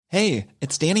Hey,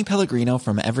 it's Danny Pellegrino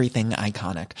from Everything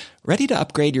Iconic. Ready to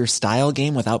upgrade your style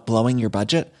game without blowing your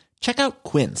budget? Check out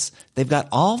Quince. They've got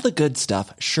all the good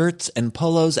stuff, shirts and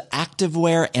polos,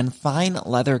 activewear, and fine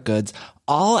leather goods,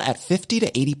 all at 50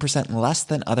 to 80% less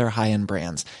than other high-end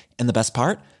brands. And the best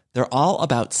part? They're all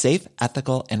about safe,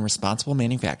 ethical, and responsible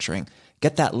manufacturing.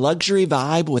 Get that luxury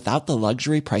vibe without the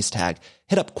luxury price tag.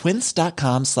 Hit up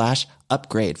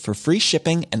quince.com/upgrade for free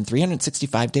shipping and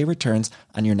 365-day returns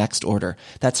on your next order.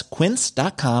 That's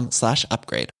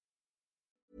quince.com/upgrade.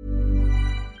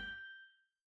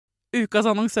 Ukas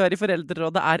annonsør i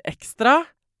Foreldrerådet Ekstra.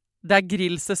 Det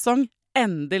grillsesong.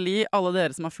 Endelig, alle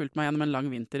dere som har fulgt meg gjennom en lang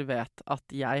vinter vet at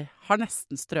jeg har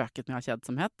nesten strøket med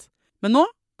kjedsomhet. Men nå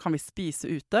kan vi spise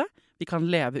ute, vi kan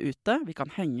leve ute, vi kan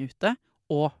henge ute,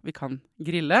 og vi kan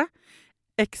grille.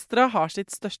 Ekstra har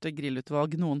sitt største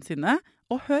grillutvalg noensinne,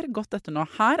 og hør godt etter nå.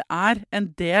 Her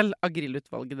en del av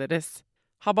grillutvalget deres.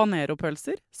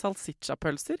 Habanero-pølser,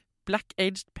 salsiccia-pølser,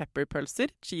 black-aged pepper-pølser,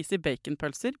 cheesy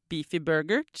bacon-pølser, beefy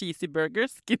burger, cheesy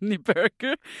burger, skinny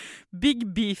burger,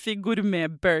 big beefy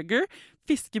gourmet-burger,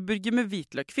 fiskeburger med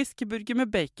hvitløk, fiskeburger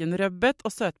med bacon, rødbet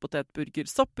og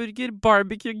søtpotetburger, soppburger,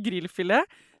 barbecue, grillfilet,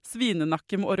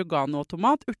 svinenakke med oregano og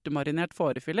tomat, urtemarinert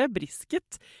fårefilet,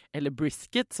 brisket, eller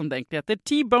brisket som det egentlig heter,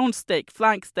 T-bone steak,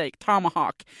 flank steak,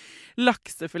 tomahawk,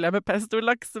 laksefilet med pesto,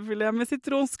 laksefilet med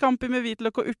sitron, scampi med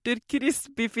hvitløk og urter,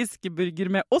 crispy fiskeburger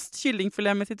med ost,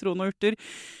 kyllingfilet med sitron og urter,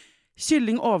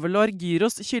 kylling overlår,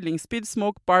 gyros, kyllingspyd,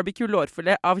 smoke, barbecue,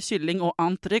 lårfilet av kylling og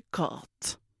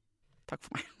entrecôte. Takk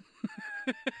for meg.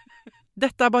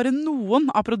 Dette bare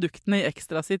noen av produktene i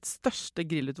Ekstra sitt største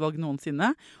grillutvalg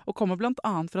noensinne, og kommer blant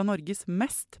annet fra Norges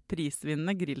mest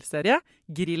prisvinnende grillserie,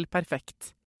 Grill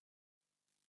Perfekt.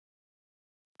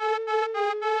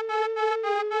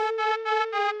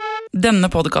 Denne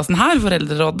podcasten her,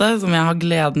 Foreldrerådet, som jeg har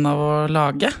gleden av å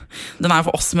lage, den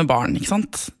for oss med barn, ikke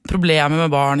sant? Problemer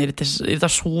med barn,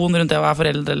 irritasjon rundt det å være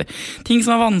foreldre, eller ting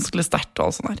som vanskelig sterkt og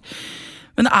alt sånt der.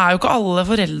 Men det jo ikke alle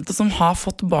foreldre som har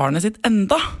fått barnet sitt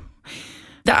enda.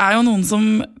 Det jo noen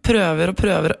som prøver og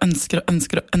ønsker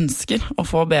å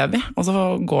få baby, og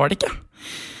så går det ikke.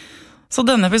 Så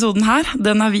denne episoden her,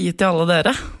 den viet til alle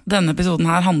dere. Denne episoden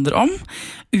her handler om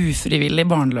ufrivillig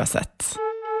barnløshet.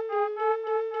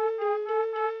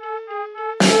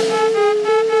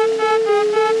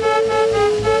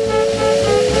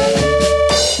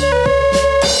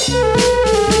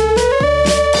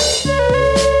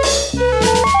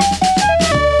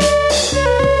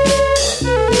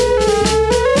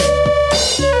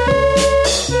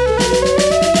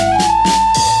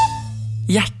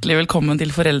 Hjertelig velkommen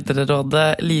til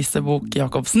Foreldrerådet, Lise Bok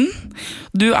Jacobsen.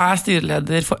 Du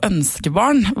styreleder for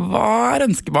Ønskebarn. Hva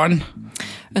Ønskebarn?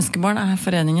 Ønskebarn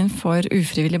foreningen for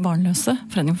ufrivillig barnløse,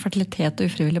 foreningen for fertilitet og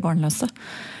ufrivillig barnløse.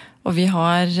 Og vi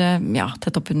har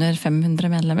tett opp under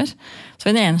 500 medlemmer. Så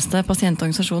vi den eneste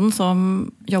pasientorganisasjonen som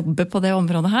jobber på det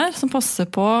området her, som passer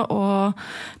på å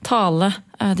tale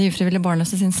de ufrivillig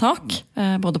barnløse sin sak,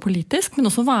 både politisk,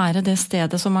 men også være det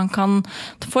stedet som man kan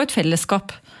få et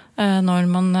fellesskap når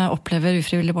man opplever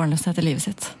ufrivillig barnløshet i livet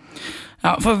sitt.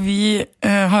 Ja, for vi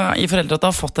har i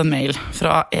Foreldrerådet fått en mail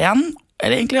fra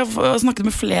eller egentlig har snakket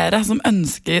med flere som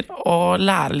ønsker å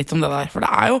lære litt om det der. For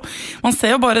det jo, man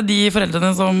ser jo bare de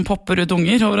foreldrene som popper ut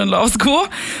unger over en lav sko,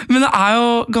 men det jo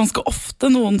ganske ofte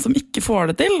noen som ikke får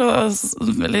det til,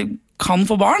 eller kan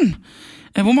få barn.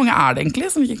 Hvor mange det egentlig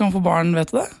som ikke kan få barn,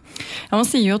 vet du det? Ja, man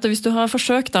sier jo at hvis du har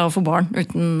forsøkt å få barn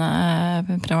uten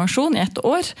prevensjon i 1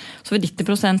 år, så vil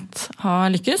 90% ha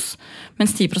lykkes,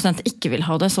 mens 10% ikke vil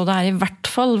ha det. Så det i hvert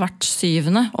fall hvert 7.,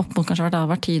 opp mot kanskje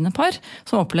hvert 10. par,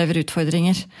 som opplever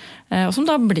utfordringer. Og som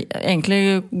da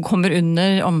egentlig kommer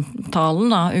under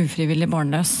omtalen da, ufrivillig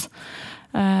barnløs.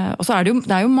 Og så det jo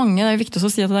mange, det viktig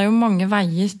å si at det jo mange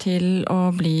veier til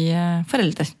å bli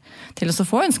forelder, til å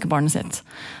få ønskebarnet sitt.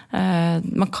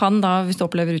 Man kan da, hvis du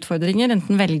opplever utfordringer,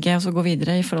 enten velge å gå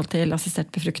videre i forhold til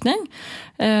assistert befruktning,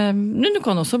 men du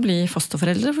kan også bli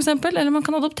fosterforeldre for eksempel, eller man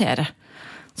kan adoptere.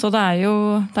 Så det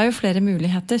jo flere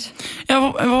muligheter. Ja,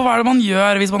 hva det man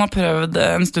gjør hvis man har prøvd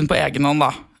en stund på egen hånd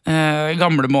da?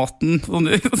 Gamlemåten, som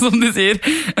de sier,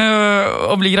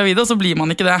 å bli gravid, og så blir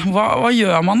man ikke det. Hva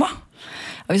gjør man da?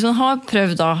 Hvis man har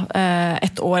prøvd da,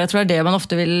 1 år, jeg tror det det man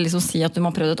ofte vil liksom si at du må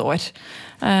ha prøvd 1 år,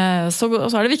 så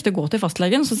det viktig å gå til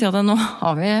fastlegen og si at nå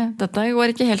har vi, dette går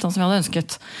ikke helt sånn som vi hadde ønsket.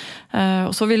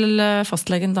 Og så vil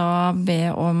fastlegen da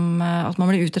be om at man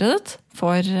blir utredet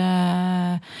for å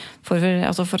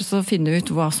finne ut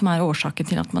hva som årsaken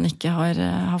til at man ikke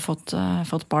har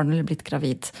fått barn eller blitt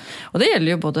gravid. Og det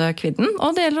gjelder jo både kvinnen,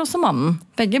 og det gjelder også mannen.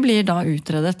 Begge blir da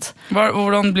utredet.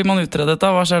 Hvordan blir man utredet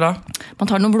da? Hva skjer da?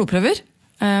 Man tar noen blodprøver.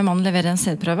 Mannen leverer en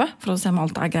sædprøve for å se om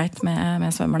alt greit med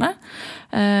svømmerne.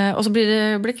 Og så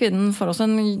blir kvinnen får også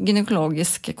en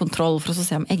gynekologisk kontroll for å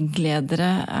se om eggledere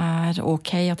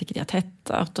ok, at ikke de tett.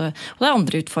 Og det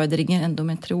andre utfordringer,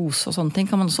 endometriose og sånne ting,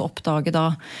 kan man også oppdage da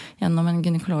gjennom en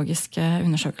gynekologisk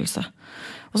undersøkelse.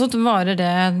 Og så varer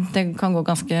det kan gå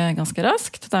ganske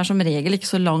raskt. Det som regel ikke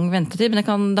så lang ventetid,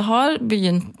 men det har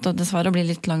begynt dessverre å bli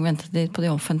litt lang ventetid på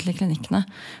de offentlige klinikkene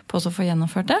på å få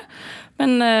gjennomført det.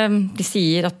 Men de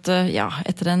sier at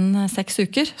etter 6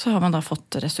 uker så har man da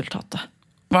fått resultatet.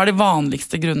 Hva de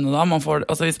vanligste grunnene da man får,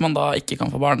 altså hvis man da ikke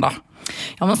kan få barn da?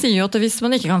 Ja, man sier jo at hvis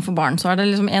man ikke kan få barn, så det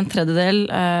liksom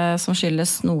 1/3 som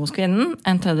skyldes noe hos kvinnen,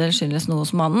 1/3 skyldes noe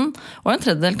hos mannen, og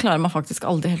 1/3 klarer man faktisk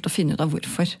aldri helt å finne ut av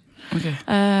hvorfor. Okay.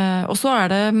 Og så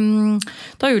det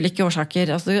da ulike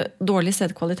årsaker, altså dårlig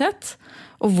sædkvalitet.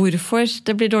 Og hvorfor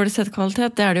det blir dårlig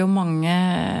sædkvalitet, det det jo mange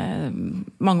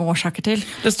årsaker til.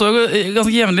 Det står jo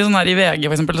ganske jevnlig sånn her i VG,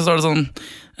 for eksempel, det står det sånn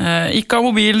ikke ha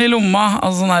mobilen i lomma,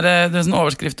 altså sånn her, det sånn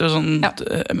overskrifter, sånn,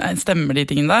 stemmer de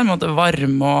tingene der, med at det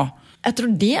varme og... Jeg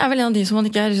tror det vel en av de som man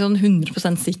ikke sånn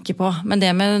 100% sikker på. Men det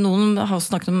med noen har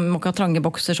snakket om må ikke ha trange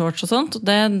boksershorts og sånt,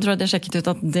 det tror jeg de har sjekket ut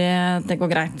at det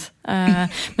går greit.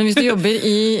 Men hvis du jobber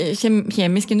i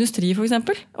kjemisk industri for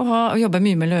eksempel, og jobber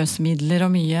mye med løsemidler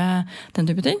og mye den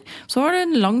type ting, så har du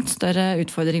en langt større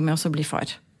utfordring med å bli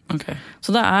far. Okay.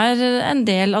 Så det en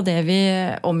del av det vi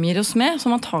omgir oss med,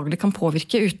 som antagelig kan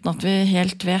påvirke uten at vi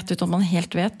helt vet, uten at man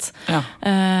helt vet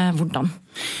hvordan.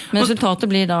 Men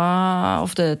resultatet blir da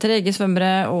ofte trege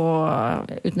svømmere og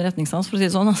uten retningssans, for å si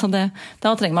det sånn. Altså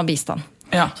da trenger man bistand.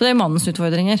 Ja. Så det mannens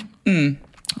utfordringer.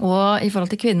 Og i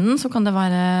forhold til kvinnen så kan det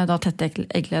være da tette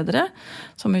eggledere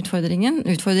som utfordringen.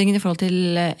 Utfordringen i forhold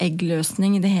til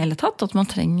eggløsning i det hele tatt, at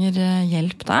man trenger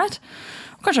hjelp der.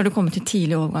 Og kanskje du kommet til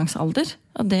tidlig overgangsalder,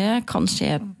 og det kan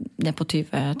skje ned på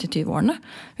 20-årene,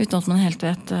 uten at man helt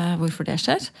vet hvorfor det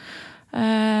skjer.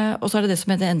 Og så det som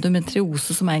heter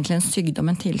endometriose, som egentlig en sykdom,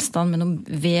 en tilstand med noen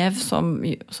vev som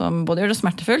både gjør det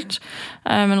smertefullt,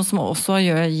 men som også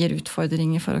gir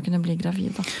utfordringer for å kunne bli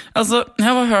gravid. Da. Altså,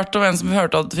 jeg har hørt om en som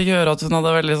fikk høre at hun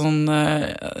hadde veldig sånn...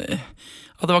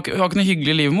 At det var ikke noe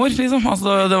hyggelig livmor, liksom.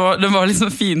 Altså, det var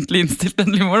liksom fiendtlig innstilt,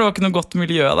 den livmor. Det var ikke noe godt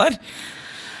miljø der.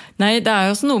 Nei, det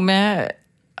jo også noe med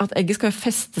at egget skal jo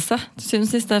feste seg.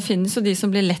 Det finnes jo de som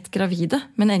blir lett gravide,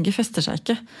 men egget fester seg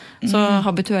ikke. Så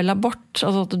habituell abort,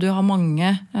 altså at du har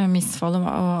mange misfall og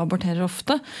aborterer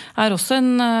ofte, også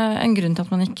en grunn til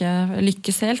at man ikke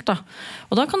lykkes helt. Da.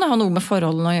 Og da kan det ha noe med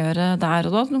forholdene å gjøre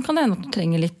der, og da kan det hende at du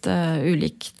trenger litt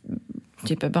ulik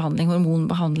type behandling,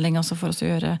 hormonbehandling, altså for å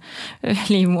gjøre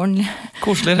livmoren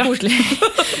koseligere.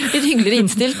 Litt hyggeligere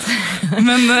innstilt.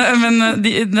 Men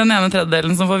den ene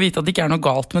tredjedelen som får vite at det ikke noe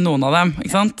galt med noen av dem,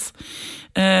 ikke sant?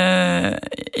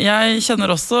 Jeg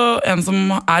kjenner også en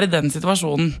som i den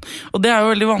situasjonen, og det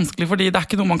jo veldig vanskelig, fordi det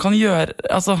ikke noe man kan gjøre,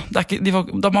 altså,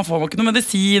 man får ikke noe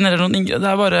medisin, eller noen,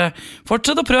 det bare,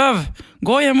 fortsett å prøve,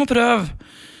 gå hjem og prøv.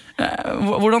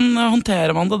 Hvordan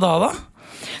håndterer man det da?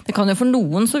 Det kan jo for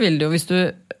noen, så vil det jo hvis du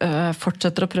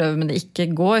fortsetter å prøve, men det ikke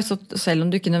går, så selv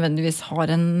om du ikke nødvendigvis har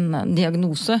en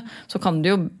diagnose, så kan du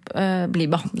jo bli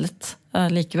behandlet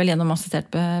likevel gjennom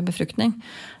assistert befruktning.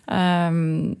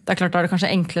 Det klart da det kanskje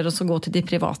enklere å gå til de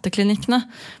private klinikkene,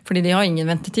 fordi de har ingen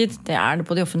ventetid. Det det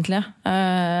på de offentlige,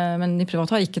 men de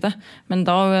private har ikke det. Men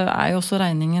da jo også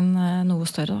regningen noe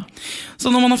større. Da. Så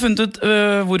når man har funnet ut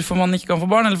hvorfor man ikke kan få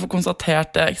barn, eller får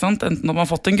konstatert det, ikke sant? Enten at man har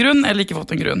fått en grunn eller ikke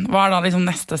fått en grunn, hva da liksom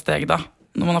neste steg da?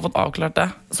 Når man har fått avklart det?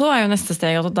 Så jo neste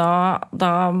steg at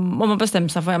da må man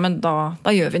bestemme seg for, men da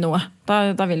gjør vi noe.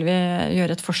 Da vil vi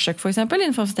gjøre et forsøk for eksempel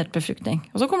innenfor assistert befruktning.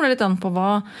 Og så kommer det litt an på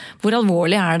hvor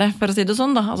alvorlig det, for å si det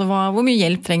sånn da. Altså hvor mye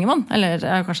hjelp trenger man? Eller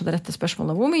kanskje det rette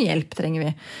spørsmålet, hvor mye hjelp trenger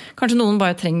vi? Kanskje noen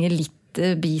bare trenger litt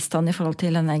bistand i forhold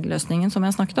til den eggløsningen som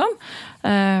jeg snakket om.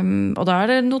 Og da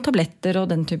det noen tabletter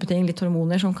og den type ting, litt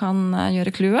hormoner som kan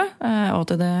gjøre kluet, og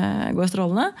at det går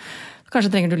strålende. Kanskje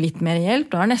trenger du litt mer hjelp.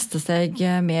 Da neste steg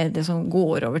mer det som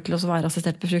går over til å være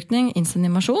assistert befruktning,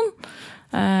 inseminasjon.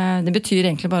 Det betyr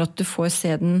egentlig bare at du får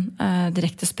sæden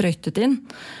direkte sprøytet inn.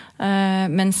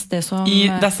 Mens det som I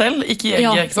deg selv, ikke i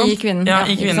egget, ikke sant? I kvinnen, i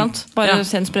kvinnen. Ikke sant? Bare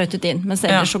sæden sprøytet inn, mens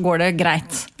ellers så går det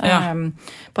greit.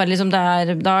 Bare liksom da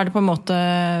det på en måte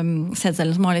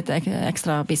sædcellen som har litt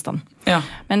ekstra bistand.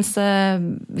 Mens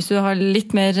hvis du har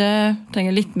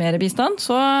trenger litt mer bistand,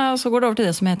 så går det over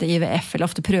til det som heter IVF, eller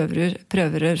ofte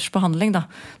prøverørsbehandling, da,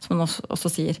 som man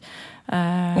også sier.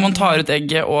 Hvor man tar ut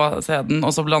egget og sæden,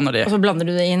 og så blander de. Og så blander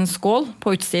du det i en skål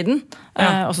på utsiden,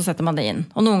 og så setter man det inn.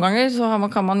 Og noen ganger så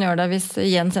kan man gjøre det hvis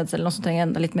igjen sædcellen også trenger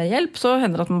enda litt mer hjelp, så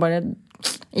hender det at man bare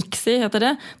ICSI heter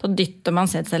det, da dytter man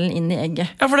sædcellen inn i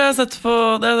egget. Ja, for det har jeg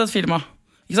sett film av.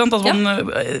 Ikke sant? At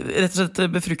man rett og slett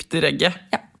befrukter egget.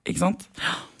 Ja. Ikke sant?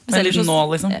 Med en liten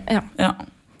nål, liksom. Ja.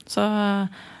 Så...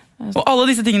 Og alle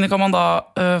disse tingene kan man da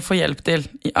få hjelp til,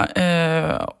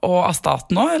 og av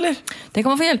staten også, eller? Det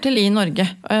kan man få hjelp til i Norge,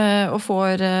 og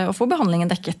få behandlingen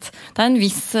dekket. Det en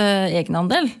viss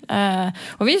egenandel,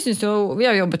 og vi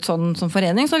har jobbet sånn som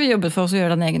forening, så har vi jobbet for å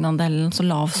gjøre den egenandelen så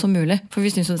lav som mulig, for vi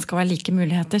synes jo det skal være like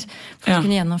muligheter for å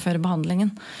kunne gjennomføre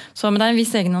behandlingen. Men det en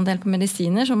viss egenandel på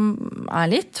medisiner, som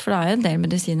litt, for det en del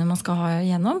medisiner man skal ha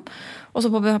igjennom, og så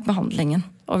på behandlingen.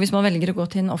 Og hvis man velger å gå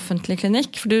til en offentlig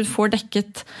klinikk, for du får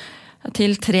dekket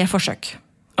til 3 forsøk.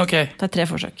 Ok. Det 3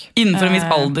 forsøk. Innenfor en viss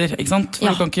alder, ikke sant?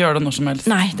 For du kan ikke gjøre det når som helst.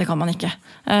 Nei, det kan man ikke.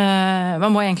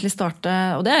 Man må egentlig starte,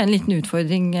 og det en liten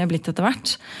utfordring blitt etter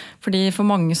hvert. Fordi for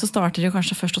mange så starter de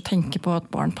kanskje først å tenke på at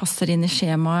barn passer inn i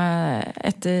skjemaet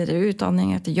etter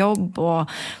utdanning, etter jobb, og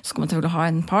så skal man selvfølgelig ha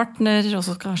en partner, og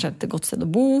så kanskje et godt sted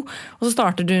å bo, og så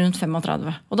starter du rundt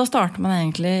 35. Og da starter man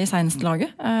egentlig i seneste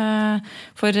laget,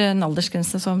 for en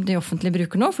aldersgrense som de offentlige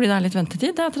bruker nå, fordi det litt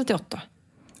ventetid, det 38.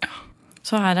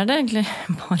 Så her det egentlig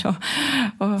bare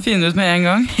å finne ut med en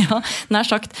gang. Ja, nær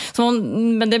sagt.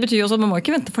 Men det betyr jo også at man må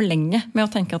ikke vente for lenge med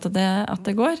å tenke at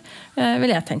det går,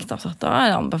 vil jeg tenke. Altså. Da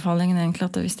anbefalingen egentlig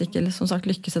at hvis det ikke som sagt,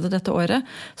 lykkes etter dette året,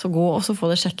 så gå og så få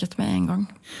det sjekket med en gang.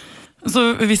 Så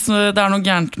hvis det noe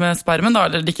gærent med spermen, da,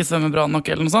 eller det ikke svømmer bra nok,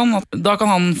 eller noe sånt, da kan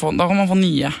man få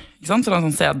nye, ikke sant? Fra en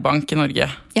sånn sædbank i Norge.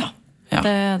 Ja.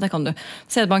 Det kan du.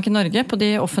 Sædbank i Norge på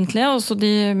de offentlige,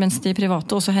 mens de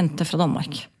private også henter fra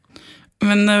Danmark.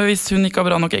 Men hvis hun ikke har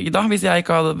bra nok egg da? Hvis jeg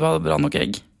ikke har bra nok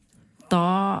egg?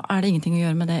 Da det ingenting å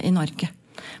gjøre med det i Norge.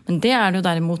 Men det det jo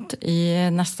derimot i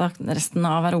resten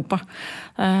av Europa.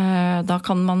 Da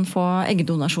kan man få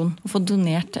eggdonasjon, få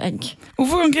donert egg.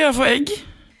 Hvorfor kan ikke jeg få egg?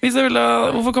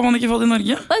 Hvorfor kan man ikke få det i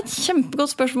Norge? Det et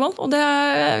kjempegodt spørsmål, og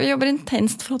vi jobber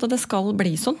intenst for at det skal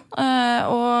bli sånn.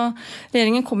 Og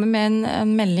regjeringen kommer med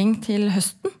en melding til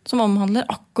høsten som omhandler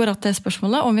akkurat det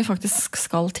spørsmålet, om vi faktisk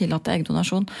skal tillate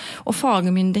eggdonasjon. Og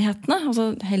fagmyndighetene,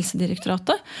 altså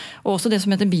Helsedirektoratet, og også det som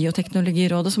heter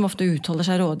Bioteknologirådet, som ofte uttaler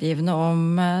seg rådgivende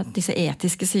om disse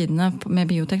etiske sidene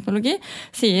med bioteknologi,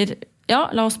 sier ja,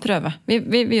 la oss prøve. Vi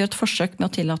gjør et forsøk med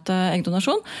å tillate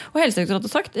eggdonasjon. Og Helsedirektoratet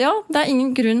har sagt, ja, det ingen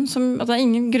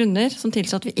grunner som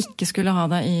tilsier at vi ikke skulle ha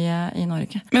det i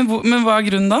Norge. Men hva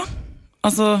grunnen da?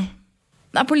 Altså...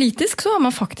 Politisk så har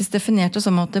man faktisk definert det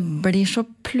som at det blir så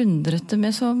plundrete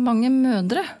med så mange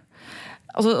mødre.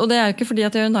 Altså, og det jo ikke fordi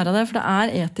at jeg gjør narr av det, for det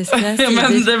etiske sider. Ja,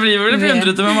 men det blir vel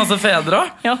plundrete med masse fedre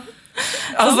også? Ja.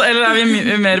 Altså, eller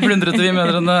vi mer plundrete vi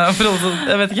mødrene?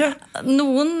 Jeg vet ikke.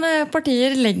 Noen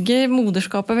partier legger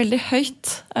moderskapet veldig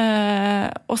høyt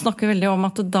og snakker veldig om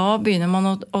at da begynner man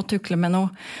å tukle med noe.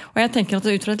 Og jeg tenker at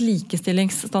ut fra et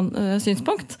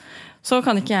likestillingssynspunkt så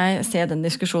kan ikke jeg se den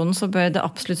diskusjonen, så bør det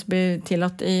absolutt bli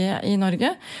tillatt i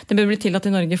Norge. Det bør bli tillatt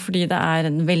i Norge fordi det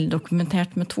en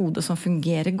veldokumentert metode som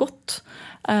fungerer godt,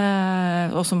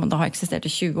 og som da har eksistert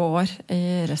i 20 år i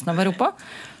resten av Europa.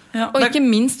 Ja, og ikke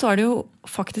minst så det jo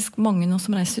faktisk mange nå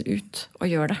som reiser ut og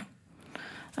gjør det.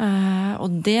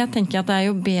 Og det tenker jeg at det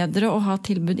jo bedre å ha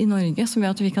tilbud i Norge, som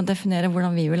gjør at vi kan definere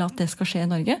hvordan vi vil at det skal skje i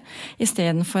Norge, i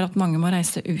stedet for at mange må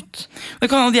reise ut. Det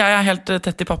kan at jeg helt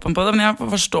tett i pappen på det, men jeg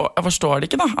forstår det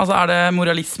ikke da. Altså det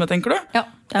moralisme, tenker du? Ja,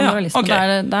 det moralisme. Ja,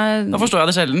 okay. Da forstår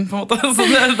jeg det sjelden, på en måte.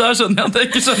 Så da skjønner jeg at jeg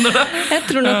ikke skjønner det. Jeg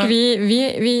tror nok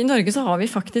vi i Norge så har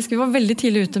vi var veldig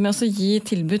tidlig ute med å gi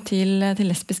tilbud til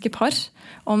lesbiske par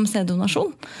om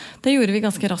sæddonasjon. Det gjorde vi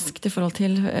ganske raskt i forhold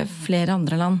til flere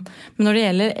andre land. Men når det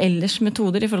gjelder ellers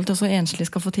metoder i forhold til at enslige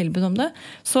skal få tilbud om det,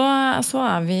 så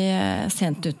vi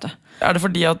sent ute. Det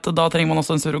fordi at da trenger man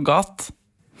også en surrogat?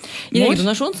 I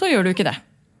eggdonasjon så gjør du ikke det.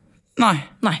 Nei.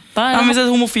 Hvis et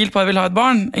homofilt par vil ha et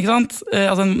barn, ikke sant?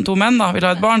 Altså 2 menn da, vil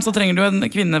ha et barn, så trenger du en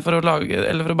kvinne for å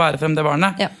bære frem det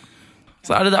barnet. Ja.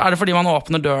 Så det fordi man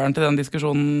åpner døren til den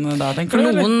diskusjonen der, tenker du?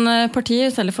 For noen partier,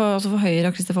 selv for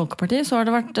Høyre og Kristelig Folkeparti,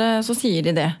 så sier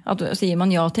de det. Sier man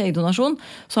ja til eggdonasjon,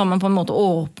 så har man på en måte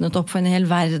åpnet opp for en hel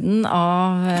verden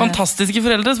av... Fantastiske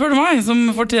foreldre, spør du meg, som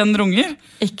fortjener unger.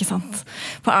 Ikke sant.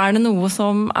 For det noe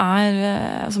som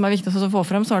viktig å få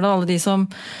frem, så det alle de som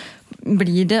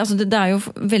blir det. Altså det jo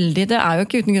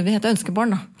ikke uten grunn vi heter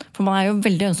ønskebarn, da. For man jo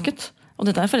veldig ønsket. Og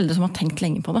dette foreldre som har tenkt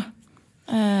lenge på det.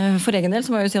 For egen del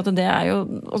så må jeg jo si at det jo,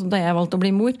 da jeg valgte å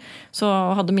bli mor, så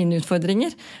hadde mine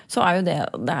utfordringer, så jo det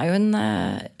jo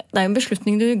en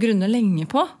beslutning du grunner lenge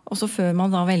på, også før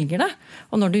man da velger det.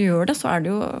 Og når du gjør det, så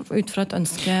det jo ut fra et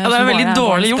ønske det veldig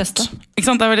dårlig gjort. Ikke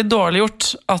sant? Det veldig dårlig gjort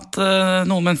at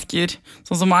noen mennesker,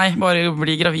 sånn som meg, bare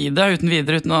blir gravide uten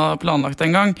videre, uten å ha planlagt det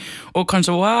en gang. Og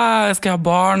kanskje, wow, skal jeg ha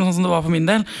barn, sånn som det var for min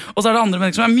del. Og så det andre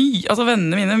mennesker som altså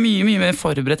vennene mine mye mer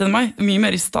forberedt enn meg. Mye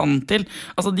mer i stand til.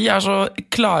 Altså, de så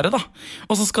klare, da.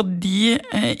 Og så skal de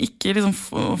ikke liksom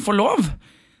få lov.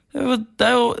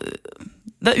 Det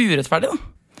urettferdig, da.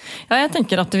 Ja, jeg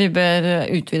tenker at vi bør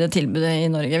utvide tilbudet i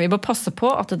Norge. Vi bør passe på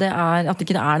at det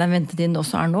ikke den ventetiden det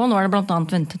også nå. Nå det blant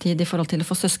annet ventetid i forhold til å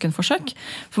få søskenforsøk.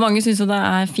 For mange synes jo det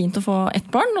fint å få ett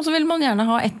barn, og så vil man gjerne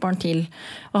ha ett barn til.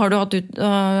 Og har du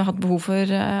hatt behov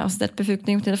for assistert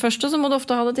befruktning til det første, så må du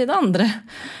ofte ha det til det andre.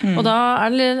 Og da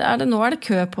nå det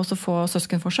kø på å få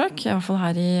søskenforsøk, i hvert fall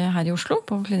her i Oslo,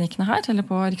 på klinikkene her, eller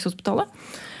på Rikshospitalet.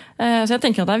 Så jeg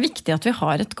tenker at det viktig at vi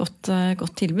har et godt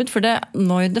tilbud, for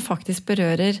når det faktisk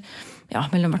berører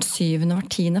mellom hvert 7. og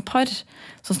hvert 10. par,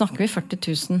 så snakker vi 40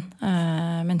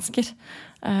 000 mennesker.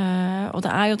 Og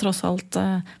det jo tross alt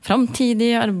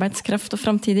framtidig arbeidskraft og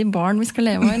framtidig barn vi skal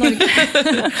leve av i Norge.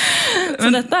 Så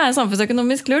dette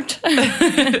samfunnsøkonomisk lurt.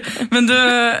 Men du,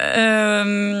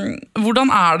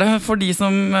 hvordan det for de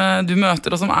som du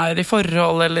møter og som i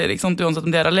forhold, eller ikke sant, uansett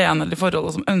om de alene eller i forhold,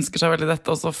 og som ønsker seg veldig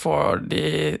dette, og så får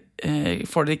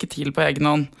de ikke til på egen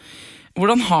hånd.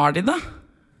 Hvordan har de det?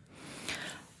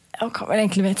 Jeg kan vel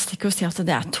egentlig ved et stikk å si at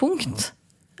det tungt.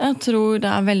 Jeg tror det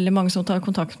veldig mange som tar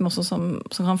kontakt med oss som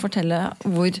kan fortelle at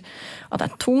det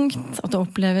tungt, at det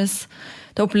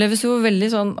oppleves jo veldig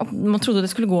sånn at man trodde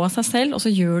det skulle gå av seg selv, og så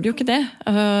gjør det jo ikke det.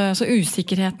 Så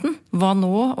usikkerheten, hva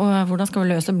nå, og hvordan skal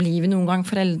vi løse, blir vi noen gang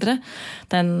foreldre,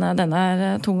 den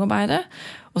tung å bære.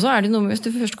 Og så det noe med, hvis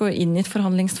du først går inn i et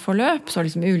forhandlingsforløp, så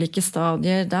liksom ulike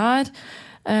stadier der,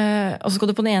 og så skal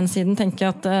du på den ene siden tenke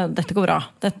at dette går bra,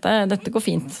 dette går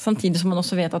fint, samtidig som man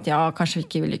også vet at kanskje vi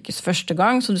ikke vil lykkes første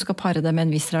gang, så du skal pare det med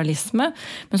en viss realisme,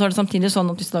 men så det samtidig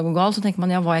sånn at hvis det går galt, så tenker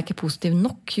man, var jeg ikke positiv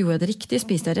nok, gjorde jeg det riktig,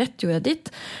 spiste jeg rett, gjorde jeg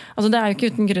ditt? Altså det jo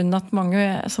ikke uten grunn at mange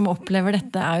som opplever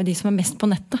dette jo de som mest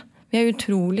på nettet. Vi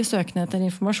utrolig søkende etter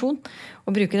informasjon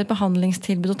og bruker et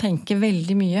behandlingstilbud og tenker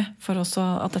veldig mye for også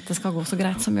at dette skal gå så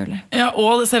greit som mulig. Ja,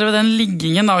 og selve den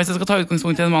liggingen da, hvis jeg skal ta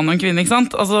utgangspunkt i en mann og en kvinne, ikke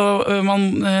sant? Altså, man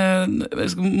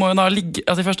må jo da ligge,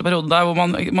 altså i første periode der, hvor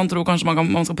man tror kanskje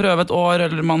man skal prøve et år,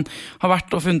 eller man har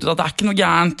vært og funnet ut at det ikke noe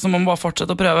gærent, så man må bare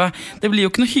fortsette å prøve. Det blir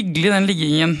jo ikke noe hyggelig den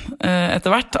liggingen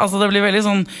etter hvert. Altså det blir veldig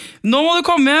sånn, nå må du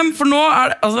komme hjem, for nå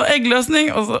det altså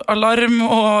eggløsning, altså alarm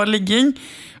og ligging.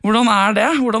 Hvordan det?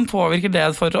 Hvordan påvirker det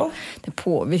et forhold? Det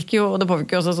påvirker jo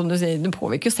også, som du sier, det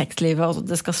påvirker jo sexlivet, altså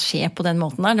det skal skje på den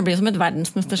måten der. Det blir som et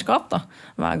verdensmesterskap da,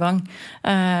 hver gang.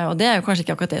 Og det jo kanskje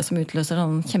ikke akkurat det som utløser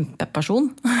en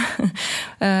kjempeperson.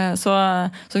 Så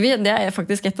det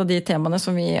faktisk et av de temaene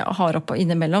som vi har oppe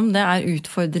innimellom. Det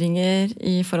utfordringer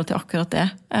i forhold til akkurat det.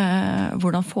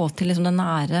 Hvordan få til liksom den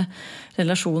nære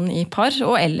relasjonen i par,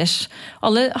 og ellers.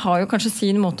 Alle har jo kanskje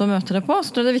sin måte å møte det på,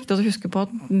 så det viktig å huske på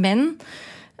at menn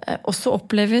også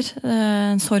opplever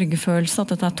en sorgfølelse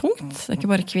at dette tungt. Det ikke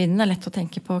bare kvinnen, det lett å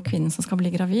tenke på kvinnen som skal bli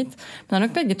gravid, men det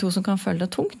nok begge to som kan føle det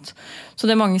tungt. Så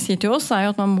det mange sier til oss jo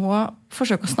at man må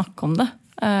forsøke å snakke om det.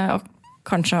 Og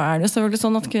kanskje det jo selvfølgelig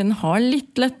sånn at kvinnen har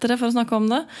litt lettere for å snakke om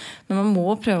det, men man må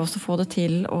prøve også å få det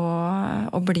til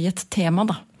å bli et tema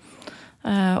da.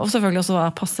 Og selvfølgelig også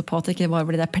passe på at det ikke bare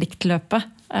blir det pliktløpet.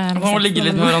 Man må ligge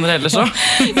litt med hverandre ellers så.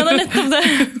 Ja, det nettopp det.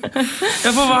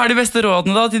 Ja, for hva de beste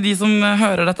rådene da til de som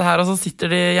hører dette her, og så sitter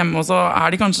de hjemme, og så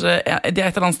de kanskje et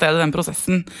eller annet sted i den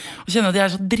prosessen, og kjenner at de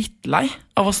så drittlei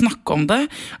av å snakke om det,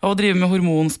 av å drive med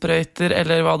hormonsprøyter,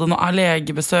 eller hva det nå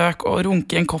legebesøk, og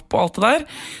runke i en kopp og alt det der.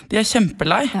 De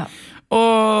kjempelei. Ja.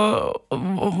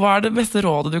 Og hva det beste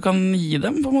rådet du kan gi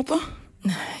dem, på en måte?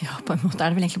 Ja, på en måte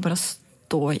det vel egentlig bare å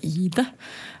stå i det.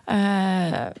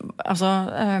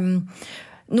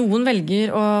 Noen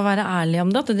velger å være ærlig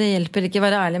om det, at det hjelper ikke å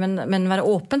være ærlig, men være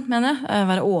åpen, mener jeg.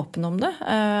 Være åpen om det.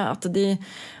 At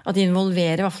de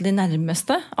involverer i hvert fall de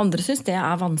nærmeste. Andre synes det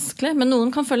vanskelig, men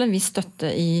noen kan føle en viss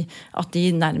støtte i at de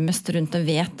nærmest rundt det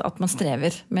vet at man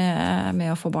strever med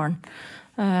å få barn.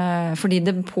 Fordi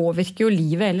det påvirker jo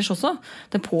livet ellers også.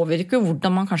 Det påvirker jo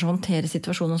hvordan man kanskje håndterer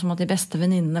situasjoner som at de beste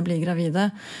venninnene blir gravide.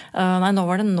 Nå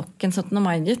var det nok en 17.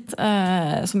 mai, gitt,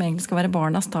 som egentlig skal være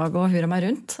barnas dag og hurra meg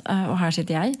rundt. Og her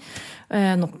sitter jeg.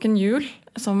 Nok en jul,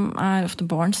 som ofte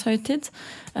barns høytid.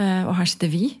 Og her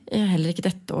sitter vi. Heller ikke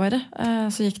dette året.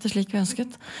 Så gikk det slik vi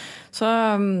ønsket. Så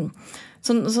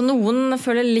noen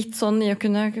føler litt sånn i å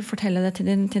kunne fortelle det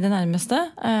til de nærmeste.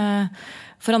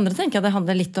 For andre tenker jeg det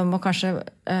handler litt om å kanskje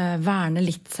verne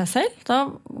litt seg selv. Da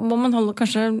må man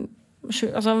kanskje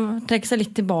trekke seg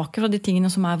litt tilbake fra de tingene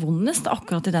som vondest,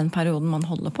 akkurat i den perioden man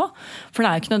holder på. For det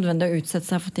jo ikke nødvendig å utsette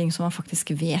seg for ting som man faktisk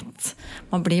vet.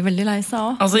 Man blir veldig lei seg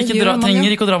av. Altså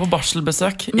trenger ikke å dra på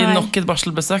barselbesøk i nok et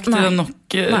barselbesøk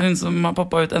til hun som har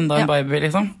poppa ut enda en baby,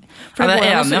 liksom. For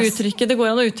det går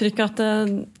an å uttrykke at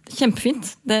kjempefint.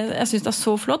 Jeg synes det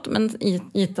så flott, men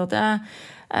gitt at jeg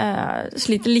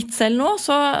sliter litt selv nå,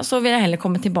 så vil jeg heller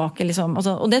komme tilbake liksom.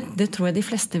 Og det tror jeg de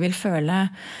fleste vil føle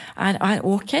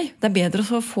ok. Det bedre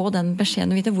å få den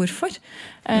beskjeden og vite hvorfor.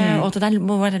 Og at det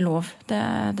må være lov.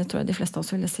 Det tror jeg de fleste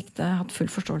også ville hatt full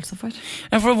forståelse for.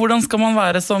 Ja, for hvordan skal man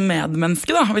være som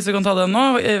medmenneske da, hvis vi kan ta det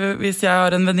nå? Hvis jeg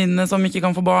har en venninne som ikke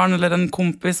kan få barn, eller en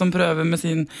kompis som prøver med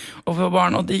sin å få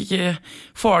barn, og de ikke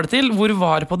får det til, hvor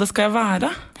var på det skal jeg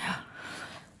være?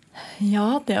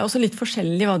 Ja, det også litt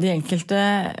forskjellig hva de enkelte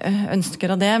ønsker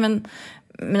av det, men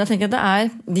jeg tenker at det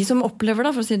de som opplever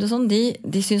det, for å si det sånn,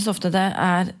 de synes ofte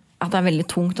at det veldig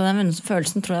tungt, og den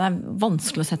følelsen tror jeg det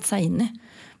vanskelig å sette seg inn i.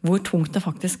 Hvor tungt det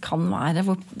faktisk kan være,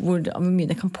 hvor mye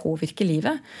det kan påvirke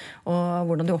livet, og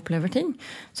hvordan du opplever ting.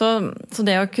 Så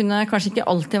det å kunne kanskje ikke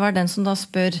alltid være den som da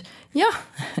spør, ja,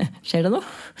 skjer det noe?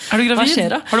 Du gravid? Hva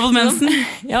skjer da? Har du fått mensen?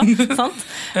 Ja, sant.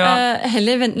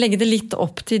 Heller legge det litt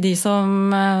opp til de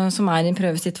som i en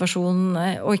prøvesituasjon,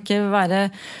 og ikke være,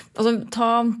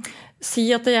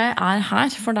 si at jeg her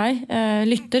for deg,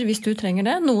 lytter hvis du trenger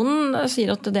det. Noen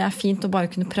sier at det fint å bare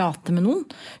kunne prate med noen,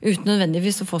 uten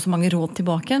nødvendigvis å få så mange råd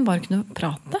tilbake igjen, bare kunne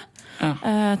prate.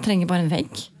 Trenger bare en vegg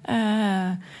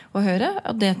å høre.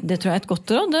 Det tror jeg et godt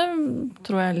råd. Det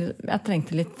tror jeg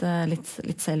trengte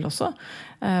litt selv også.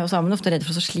 Og så man ofte redd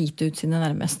for å slite ut sine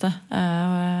nærmeste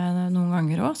noen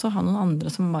ganger også, så ha noen andre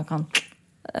som bare kan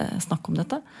snakke om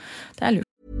dette. Det lurt.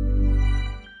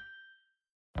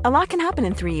 A lot can happen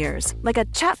in 3 years, like a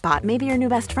chatbot may be your new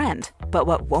best friend. But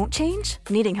what won't change?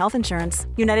 Needing health insurance.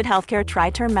 United Healthcare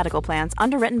Tri-Term Medical Plans,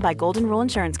 underwritten by Golden Rule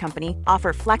Insurance Company,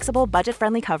 offer flexible,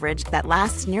 budget-friendly coverage that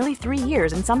lasts nearly 3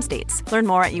 years in some states. Learn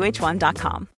more at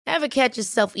uh1.com. Ever catch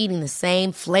yourself eating the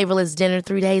same flavorless dinner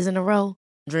 3 days in a row?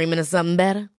 Dreaming of something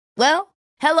better? Well,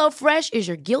 HelloFresh is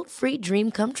your guilt-free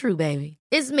dream come true, baby.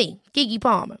 It's me, Keke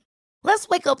Palmer. Let's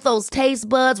wake up those taste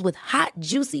buds with hot,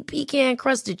 juicy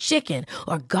pecan-crusted chicken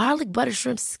or garlic butter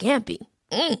shrimp scampi.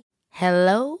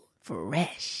 Hello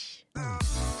Fresh.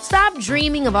 Stop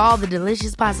dreaming of all the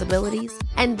delicious possibilities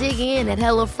and dig in at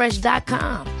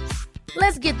HelloFresh.com.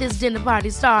 Let's get this dinner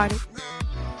party started.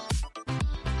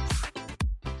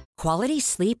 Quality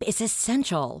sleep is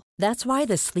essential. That's why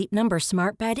the Sleep Number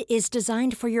Smart Bed is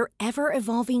designed for your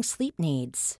ever-evolving sleep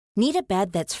needs. Need a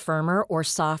bed that's firmer or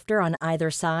softer on either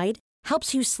side?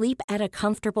 Helps you sleep at a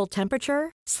comfortable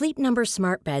temperature? Sleep Number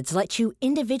Smart Beds let you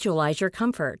individualize your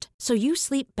comfort, so you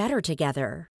sleep better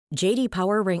together. J.D.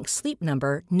 Power ranks Sleep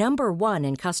Number #1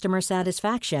 in customer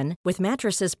satisfaction with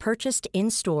mattresses purchased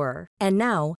in-store. And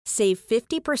now, save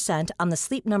 50% on the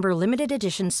Sleep Number Limited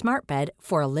Edition Smart Bed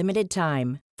for a limited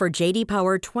time. For J.D.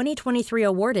 Power 2023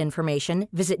 award information,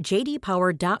 visit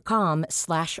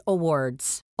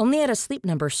jdpower.com/awards. Only at a Sleep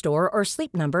Number store or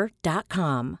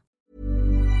sleepnumber.com.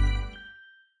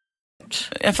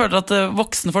 Jeg føler at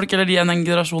voksne folk, eller de en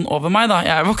generasjon over meg da,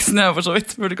 jeg voksen, jeg for så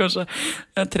vidt, burde kanskje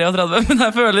 33, men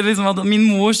jeg føler liksom at min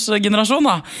mors generasjon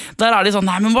da, der de sånn,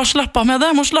 nei, men bare slapp av med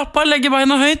det, må slappe av, legge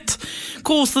beina høyt,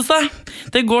 kose seg,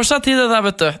 det går seg til det der,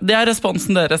 vet du, det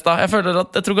responsen deres da,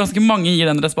 jeg tror ganske mange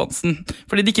gir den responsen,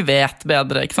 fordi de ikke vet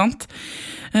bedre, ikke sant?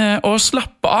 Og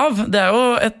slappe av, det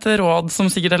jo et råd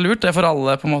som sikkert lurt, det for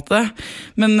alle på en måte,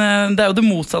 men det jo det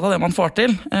motsatte av det man får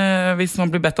til hvis man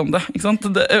blir bedt om det, ikke sant?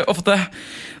 Det ofte.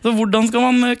 Så hvordan skal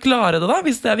man klare det da,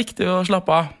 hvis det viktig å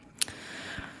slappe av?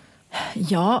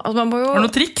 Ja, man må jo... Har du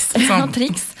noen triks? Liksom?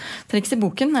 Triks i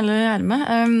boken, eller i ermet.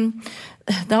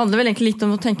 Det handler vel egentlig litt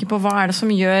om å tenke på hva det som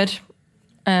gjør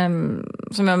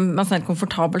man selv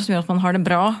komfortabel, som gjør at man har det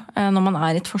bra når man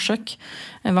i et forsøk.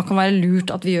 Hva kan være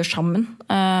lurt at vi gjør sammen?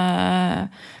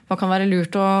 Hva kan være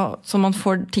lurt så man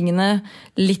får tingene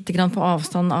litt grann på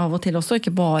avstand av og til også,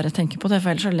 ikke bare tenke på det,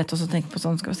 for ellers det lett å tenke på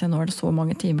sånn, skal vi se, nå det så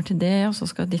mange timer til det, og så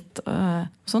skal ditt og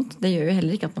sånt. Det gjør jo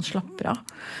heller ikke at man slapper av.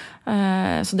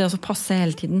 Så det å passe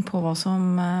hele tiden på hva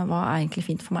egentlig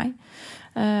fint for meg,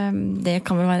 det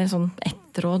kan vel være sånn ett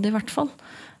råd i hvert fall.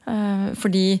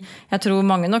 Fordi jeg tror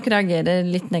mange nok reagerer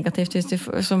litt negativt hvis de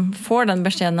får den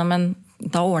beskjeden, men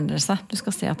da ordner det seg, du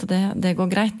skal se at det går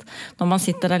greit når man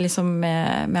sitter der liksom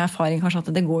med erfaring kanskje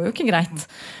at det går jo ikke greit,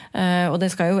 og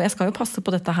jeg skal jo passe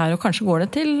på dette her, og kanskje går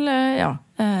det til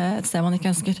et sted man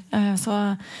ikke ønsker,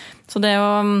 så det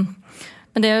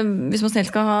Men det, hvis man selv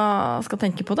skal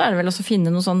tenke på det, det vel også å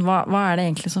finne noe sånn, hva det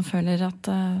egentlig som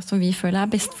vi føler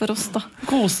best for oss da?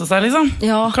 Kose seg liksom.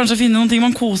 Ja. Kanskje finne noen ting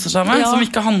man koser seg med, som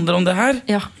ikke handler om det her.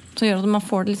 Ja, som gjør at man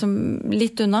får det liksom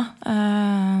litt unna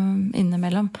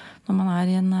innimellom når man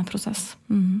i en prosess.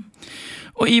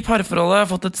 Og i parforholdet har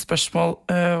jeg fått et spørsmål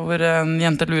hvor en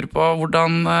jente lurer på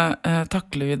hvordan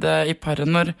takler vi det i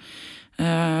paret når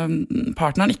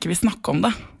partneren ikke vil snakke om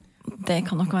det? Det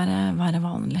kan nok være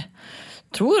vanlig.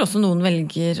 Jeg tror også noen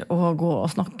velger å gå og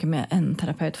snakke med en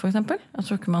terapeut, for eksempel. Jeg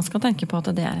tror ikke man skal tenke på at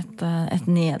det et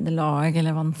nederlag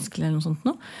eller vanskelig eller noe sånt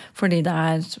noe. Fordi det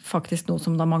faktisk noe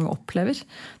som da mange opplever.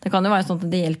 Det kan jo være sånn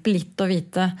at det hjelper litt å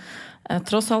vite,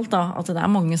 tross alt da, at det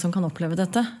mange som kan oppleve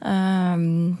dette.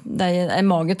 Det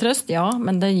en magetrøst, ja,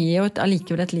 men det gir jo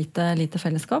allikevel et lite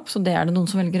fellesskap, så det det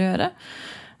noen som velger å gjøre.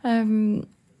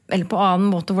 Eller på annen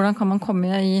måte, hvordan kan man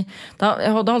komme i da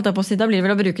holdt jeg på å si, da blir det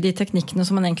vel å bruke de teknikkene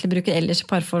som man egentlig bruker ellers i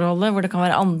parforholdet, hvor det kan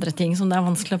være andre ting som det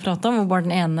vanskelig å prate om, hvor bare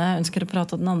den ene ønsker å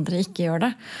prate og den andre ikke gjør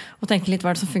det, og tenke litt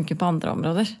hva det som funker på andre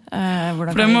områder.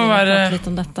 Hvordan kan vi prate litt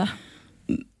om dette?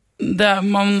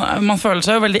 Man føler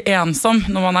seg jo veldig ensom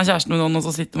når man kjæresten med noen, og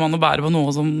så sitter man og bærer på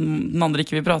noe som den andre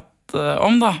ikke vil prate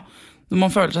om da.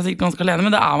 Man føler seg sikkert ganske alene,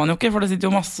 men det man jo ikke, for det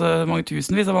sitter jo mange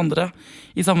tusenvis av andre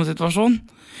i samme situasjon.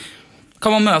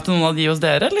 Kan man møte noen av de hos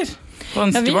dere, eller? På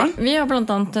Ønskebarn? Vi har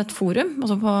blant annet et forum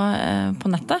altså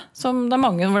på nettet, som det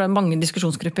mange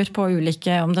diskusjonsgrupper på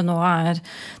ulike, om det nå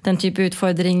den type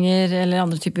utfordringer eller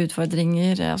andre type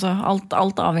utfordringer, altså alt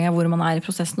avhengig av hvor man i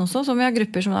prosessen også, så vi har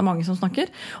grupper som det mange som snakker.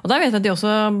 Og der vet jeg at de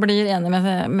også blir enige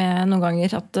med noen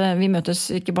ganger at vi møtes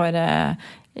ikke bare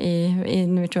i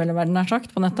den virtuelle verden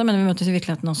sagt på nettet, men vi møtes i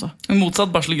virkeligheten også. En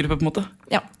motsatt barselgruppe på en måte?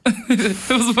 Ja. Ja, men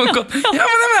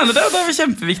jeg mener det er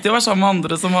kjempeviktig å være sammen med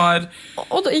andre som har...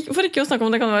 Og for ikke å snakke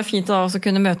om det kan være fint å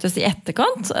kunne møtes i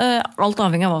etterkant, alt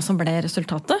avhengig av hva som ble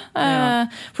resultatet.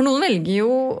 For noen velger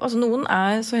jo, altså noen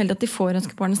så heldige at de får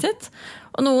ønskebarnet sitt,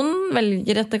 og noen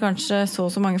velger etter kanskje så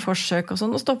mange forsøk og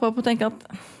sånn, og stoppe opp og tenke at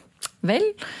vel,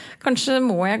 kanskje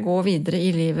må jeg gå videre i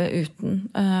livet uten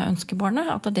ønskebarnet,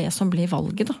 at det som blir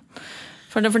valget da.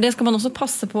 For det skal man også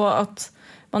passe på at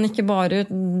man ikke bare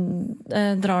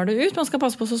drar det ut, man skal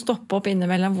passe på å stoppe opp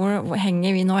innimellom, hvor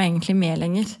henger vi nå egentlig med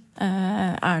lenger?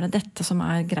 Det dette som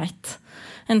greit?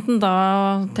 Enten da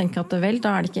tenke at vel,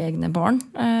 da det ikke egne barn,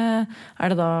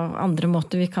 det da andre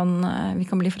måter vi kan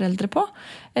bli foreldre på,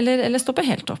 eller stoppe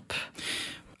helt opp?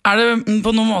 Det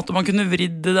på noen måte man kunne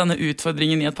vridde denne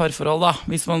utfordringen i et parforhold da,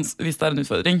 hvis det en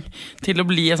utfordring, til å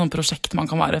bli et sånt prosjekt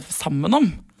man kan være sammen om?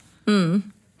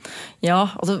 Ja,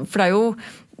 altså, for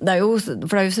det er jo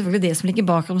selvfølgelig det som ligger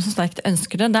bak om man så sterkt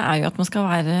ønsker det jo at man skal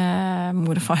være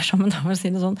mor og far sammen, da, for å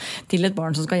si det sånn, til et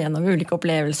barn som skal gjennom ulike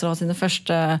opplevelser og sine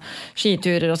første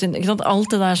skiturer og ikke sant?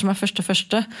 Alt det der som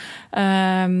første.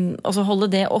 Og så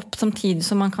holde det opp samtidig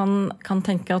som man kan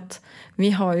tenke at vi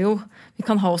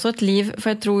kan ha også et liv,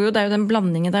 for jeg tror jo det jo den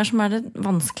blandingen der som det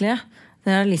vanskelige. Det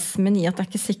realismen i at det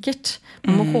ikke sikkert.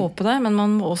 Man må håpe det, men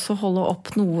man må også holde opp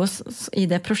noe i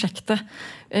det prosjektet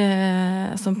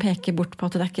som peker bort på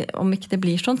at om ikke det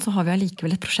blir sånn, så har vi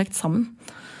allikevel et prosjekt sammen.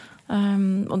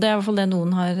 Og det i hvert fall det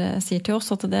noen sier til oss,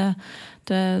 at det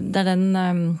den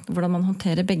hvordan man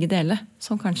håndterer begge deler,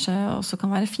 som kanskje også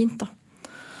kan være fint da.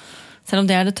 Selv om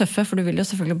det det tøffe, for du vil jo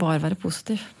selvfølgelig bare være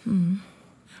positiv.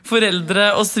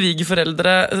 Foreldre og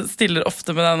svigerforeldre stiller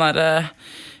ofte med den der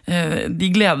de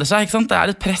gleder seg, ikke sant?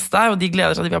 Det et press der, og de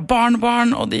gleder seg, de vil ha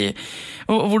barnebarn, og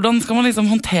hvordan skal man liksom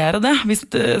håndtere det?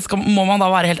 Må man da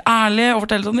være helt ærlig og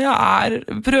fortelle sånn,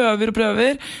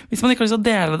 prøver. Hvis man ikke har lyst til å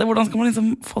dele det, hvordan skal man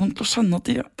liksom få dem til å skjønne at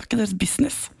det ikke deres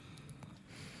business?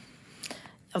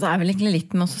 Ja, det vel egentlig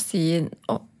litt med å si...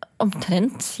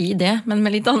 omtrent si det, men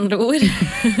med litt andre ord.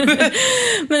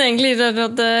 Men egentlig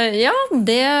at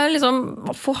det liksom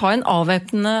få ha en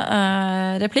avvæpnende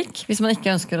replikk, hvis man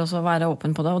ikke ønsker å være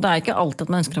åpen på det. Og det ikke alltid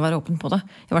at man ønsker å være åpen på det.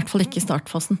 I hvert fall ikke i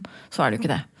startfasen. Så det jo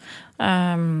ikke det.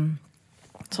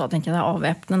 Så da tenker jeg det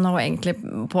avvæpnende, og egentlig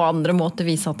på andre måter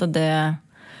vise at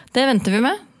det venter vi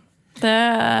med.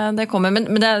 Det kommer, men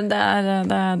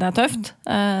det tøft.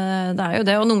 Det jo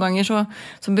det, og noen ganger så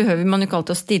behøver man jo ikke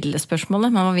alltid å stille spørsmålet,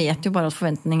 men man vet jo bare at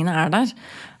forventningene der.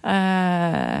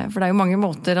 For det jo mange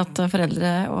måter at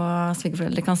foreldre og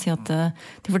svigerforeldre kan si at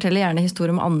de forteller gjerne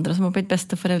historier om andre som har blitt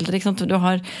besteforeldre, ikke sant? Du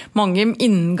har mange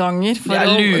innganger for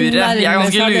å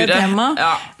nærme seg det temaet.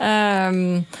 Ja.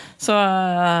 Så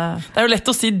det jo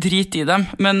lett å si drit i dem,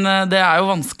 men det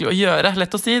jo vanskelig å gjøre.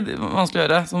 Lett å si, vanskelig å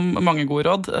gjøre, som mange gode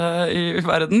råd i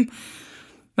verden.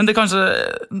 Men det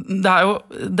er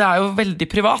jo veldig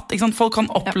privat, ikke sant? Folk kan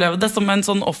oppleve det som en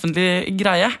sånn offentlig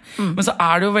greie, men så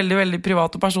er det jo veldig, veldig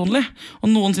privat og personlig, og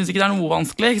noen synes ikke det er noe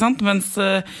vanskelig, ikke sant? Mens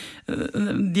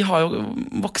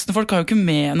voksne folk har jo ikke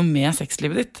noe med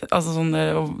sexlivet ditt, altså sånn,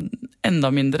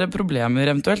 enda mindre problemer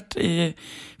eventuelt i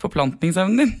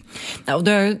forplantningsevnen din. Ja, og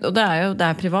det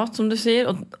er privat, som du sier,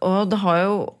 og det har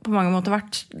jo på mange måter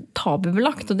vært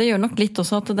tabubelagt, og det gjør nok litt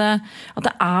også at det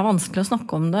er vanskelig å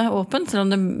snakke om det åpent, selv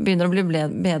om det begynner å bli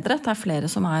bedre, det er flere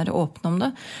som er åpne om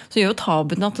det, så gjør jo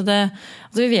tabuen at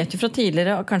altså vi vet jo fra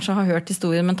tidligere, og kanskje har hørt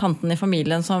historien med tanten i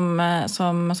familien som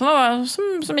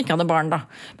ikke hadde barn da,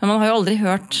 men man har jo aldri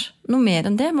hørt noe mer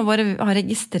enn det, man bare har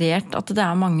registrert at det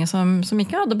er mange som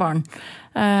ikke hadde barn,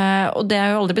 og det er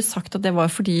jo aldri blitt sagt at det var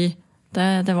fordi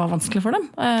det var vanskelig for dem,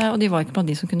 og de var ikke blant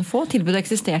de som kunne få. Tilbudet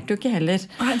eksisterte jo ikke heller.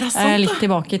 Nei, det er sant, litt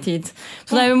tilbake i tid.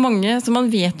 Så det er jo mange, så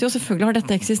man vet jo selvfølgelig har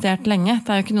dette eksistert lenge.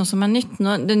 Det er jo ikke noe som er nytt.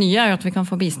 Det nye er jo at vi kan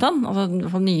få bistand, altså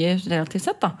nye relativt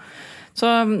sett da.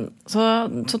 Men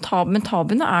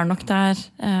tabuene er nok der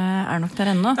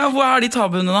ennå. Ja, hvor er de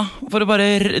tabuene da? For å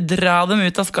bare dra dem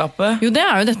ut av skapet? Jo, det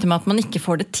er jo dette med at man ikke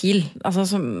får det til. Altså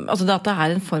det at det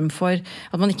er en form for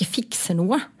at man ikke fikser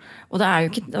noe. Og det er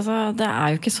jo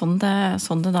ikke sånn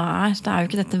det da er. Det er jo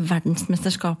ikke dette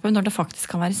verdensmesterskapet når det faktisk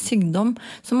kan være sykdom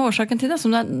som er årsaken til det.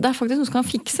 Det er faktisk noe som kan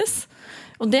fikses.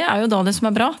 Og det er jo da det som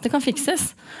er bra. Det kan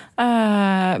fikses.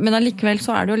 Men allikevel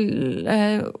så er det jo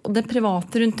det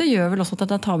private rundt det gjør vel også at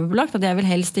det er tabubelagt, at jeg vil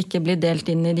helst ikke bli delt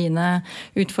inn i dine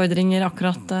utfordringer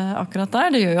akkurat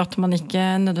der. Det gjør jo at man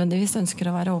ikke nødvendigvis ønsker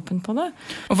å være åpen på det.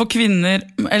 Og for kvinner,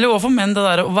 eller for menn, det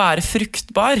der å være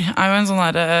fruktbar er jo en sånn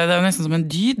her, det er jo nesten som en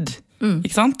dyd,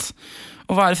 ikke sant?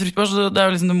 Å være fruktbar, så det er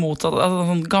jo liksom det motsatte, altså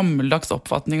en sånn gammeldags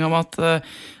oppfatning om at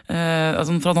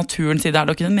altså fra naturens side er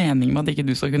det jo ikke en mening med at ikke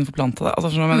du skal kunne forplante deg.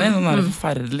 Altså, sånn der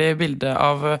forferdelig bilde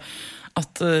av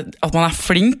at man er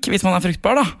flink hvis man er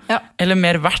fruktbar da. Ja. Eller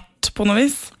mer verdt på noe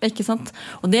vis. Ikke sant?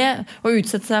 Og det å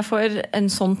utsette seg for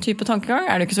en sånn type tankegang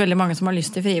er det ikke så veldig mange som har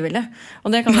lyst til frivillig.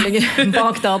 Og det kan jo ligge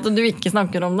bak det at du ikke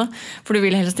snakker om det. For du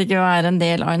vil helst ikke være en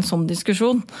del av en sånn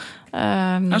diskusjon.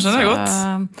 Jeg skjønner godt.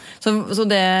 Så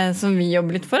det som vi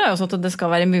jobber litt for er også at det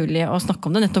skal være mulig å snakke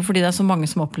om det, nettopp fordi det er så mange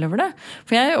som opplever det.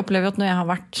 For jeg opplever at når jeg har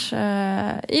vært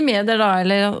i medier da,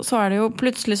 eller så er det jo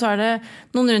plutselig så er det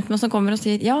noen rundt meg som kommer og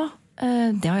sier ja,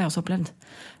 det har jeg også opplevd.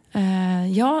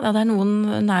 Ja, det er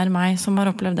noen nær meg som har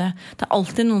opplevd det. Det er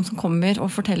alltid noen som kommer og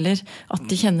forteller at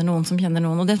de kjenner noen som kjenner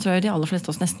noen, og det tror jeg de aller fleste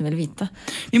av oss nesten vil vite.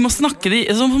 Vi må snakke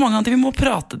det, som på mange ganger, vi må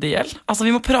prate det ihjel. Altså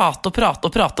vi må prate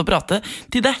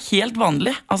til det er helt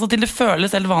vanlig, altså til det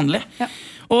føles helt vanlig. Ja.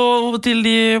 Og til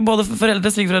de, både foreldre,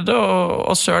 svigerforeldre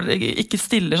og oss selv, ikke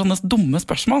stiller sånne dumme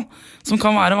spørsmål som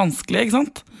kan være vanskelige, ikke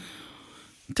sant?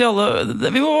 Til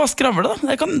alle, vi må skravle da,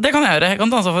 det kan jeg gjøre. Jeg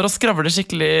kan ta ansvar for å skravle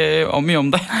skikkelig mye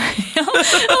om det. Ja, det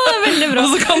er veldig bra.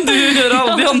 Og så kan du gjøre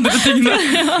alle de andre tingene.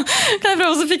 Ja, kan jeg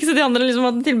prøve å fikse de andre, liksom,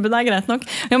 at tilbudet er greit nok?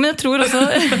 Ja, men jeg tror også,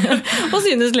 og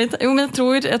synes litt, jo, men jeg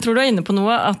tror du er inne på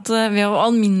noe, at ved å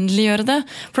alminneliggjøre det,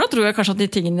 for da tror jeg kanskje at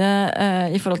de tingene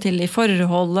i forhold til i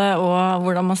forholdet og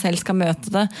hvordan man selv skal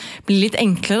møte det, blir litt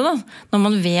enklere da, når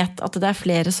man vet at det er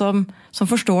flere som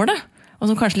forstår det. Og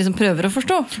som kanskje liksom prøver å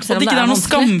forstå. Og det ikke er noe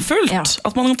skamfullt. Ja.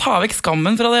 At man kan ta vekk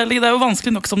skammen fra det. Det er jo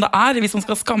vanskelig nok som det er, hvis man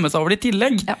skal skamme seg over det i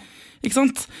tillegg. Ja. Ikke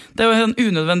sant? Det er jo en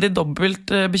unødvendig dobbelt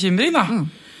bekymring da.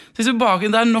 Så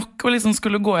det er nok å liksom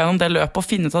skulle gå gjennom det løpet og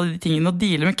finne ut av de tingene og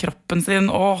deale med kroppen sin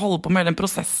og holde på med hele den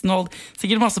prosessen og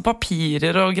sikkert masse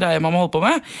papirer og greier man må holde på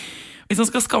med. Hvis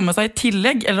man skal skamme seg i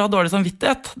tillegg eller ha dårlig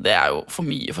samvittighet, det er jo for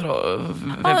mye for hvem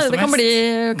som helst. Det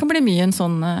kan bli mye i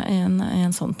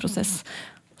en sånn prosess.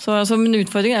 Så min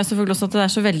utfordring er selvfølgelig også at det er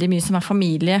så veldig mye som er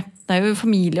familie. Det er jo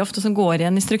familie ofte som går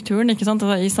igjen i strukturen, ikke sant?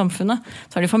 I samfunnet.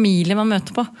 Så er det familie man møter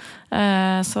på.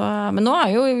 Men nå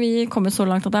er jo vi kommet så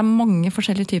langt at det er mange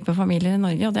forskjellige typer familier i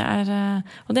Norge,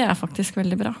 og det er faktisk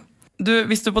veldig bra.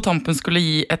 Hvis du på tampen skulle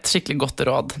gi et skikkelig godt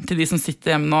råd til de som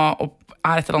sitter hjemme nå og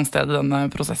er et eller annet sted i denne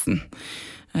prosessen,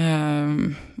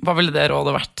 hva ville det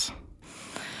rådet vært?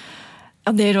 Ja,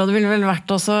 det rådet ville vel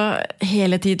vært også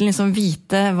hele tiden liksom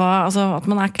vite at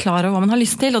man er klar over hva man har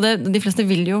lyst til, og de fleste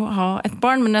vil jo ha et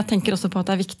barn, men jeg tenker også på at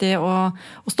det er viktig å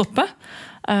stoppe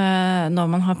når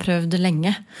man har prøvd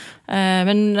lenge.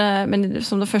 Men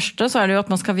som det første så er det jo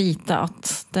at man skal vite at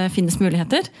det finnes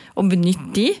muligheter, og benytt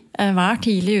de, vær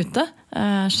tidlig ute.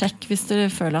 Sjekk hvis du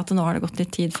føler at nå har det gått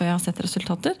litt tid før jeg har sett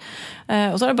resultater.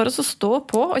 Og så er det bare å stå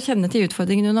på og kjenne til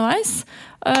utfordringene underveis,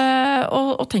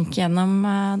 og tenke gjennom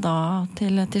da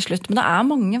til slutt. Men det er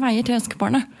mange veier til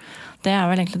ønskebarnet. Det er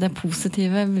vel egentlig det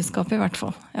positive budskapet i hvert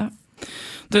fall. Ja.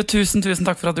 Tusen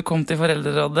takk for at du kom til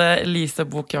Foreldrerådet, Lise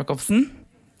Book Jacobsen.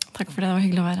 Takk for det, det var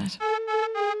hyggelig å være her.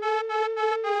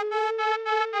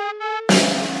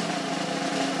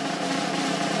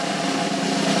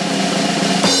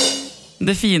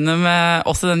 Det fine med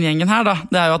oss i den gjengen her da,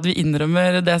 det jo at vi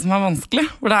innrømmer det som vanskelig.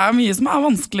 For det mye som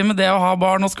vanskelig med det å ha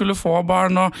barn og skulle få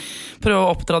barn og prøve å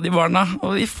oppdra de barna.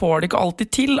 Og vi får det ikke alltid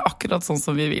til akkurat sånn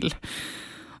som vi vil.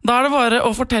 Da det bare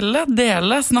å fortelle,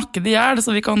 dele, snakke det ihjel,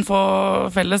 så vi kan få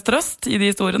felles trøst i de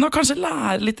historiene, og kanskje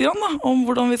lære litt grann da, om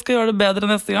hvordan vi skal gjøre det bedre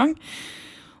neste gang.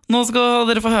 Nå skal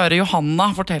dere få høre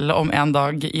Johanna fortelle om en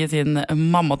dag i sin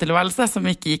mammatilværelse som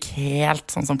ikke gikk helt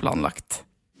sånn som planlagt.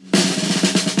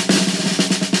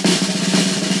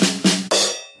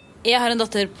 Jeg har en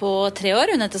datter på 3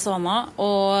 år, hun heter Savannah,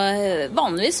 og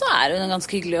vanligvis så hun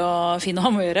ganske hyggelig og fin å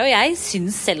ha med å gjøre, og jeg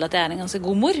synes selv at jeg en ganske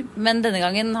god mor, men denne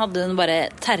gangen hadde hun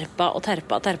bare terpa og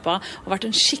vært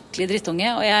en skikkelig drittunge,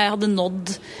 og jeg hadde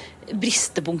nådd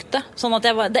bristepunktet, sånn at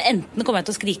det enten kom jeg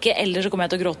til å skrike, eller så kom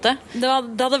jeg til å gråte. Det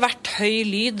hadde vært høy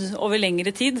lyd over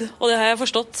lengre tid, og det har jeg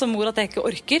forstått som mor at jeg ikke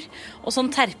orker. Og sånn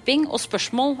terping og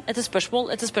spørsmål etter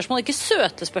spørsmål, ikke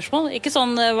søte spørsmål, ikke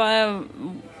sånn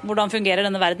hvordan fungerer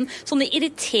denne verden, sånne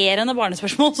irriterende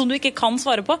barnespørsmål som du ikke kan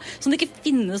svare på, som det ikke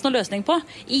finnes noen løsning på,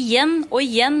 igjen og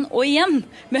igjen og igjen,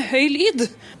 med høy lyd.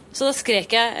 Så da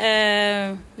skrek jeg,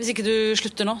 hvis ikke du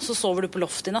slutter nå, så sover du på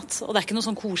loft i natt. Og det ikke noe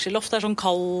sånn koselig loft, det sånn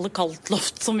kaldt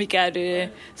loft som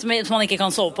man ikke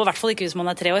kan sove på, i hvert fall ikke hvis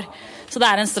man 3 år. Så det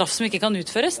en straff som ikke kan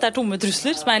utføres, det tomme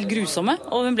trusler som helt grusomme,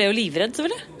 og hun ble jo livredd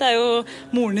selvfølgelig. Det jo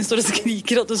moren din står og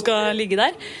skriker at du skal ligge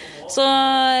der. Så,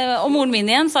 og moren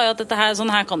min igjen sa jo at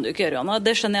sånn her kan du ikke gjøre, Johanna.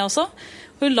 Det skjønner jeg også.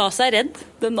 Hun la seg redd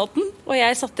den natten, og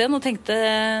jeg satt igjen og tenkte...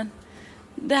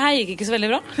 Det her gikk ikke så veldig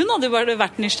bra. Hun hadde jo bare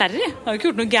vært nysgjerrig. Hun har jo ikke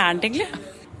gjort noe gærent, egentlig.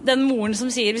 Den moren som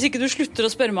sier, hvis ikke du slutter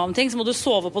å spørre meg om ting, så må du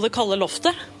sove på det kalde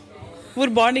loftet.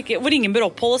 Hvor ingen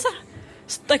bør oppholde seg.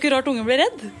 Det ikke rart ungen blir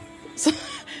redd. Så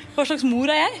hva slags mor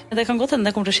jeg? Det kan godt hende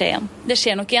det kommer til å skje igjen. Det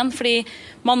skjer nok igjen, fordi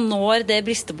man når det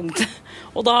bristepunktet.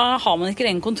 Og da har man ikke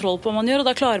ren kontroll på hva man gjør, og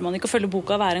da klarer man ikke å følge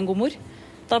boka og være en god mor.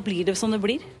 Da blir det som det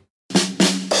blir.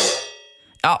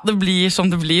 Ja, det blir som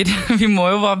det blir. Vi må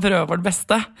jo bare prøve vårt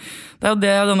beste. Det jo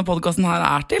det denne podcasten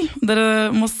her til.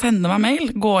 Dere må sende meg mail,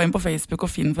 gå inn på Facebook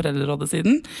og finn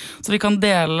Foreldrerådet-siden, så vi kan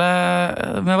dele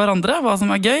med hverandre hva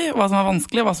som gøy, hva som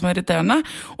vanskelig, hva som irriterende,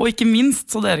 og ikke minst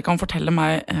så dere kan fortelle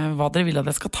meg hva dere vil at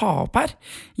jeg skal ta opp her.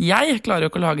 Jeg klarer jo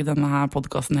ikke å lage denne her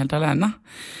podcasten helt alene.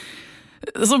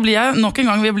 Så blir jeg nok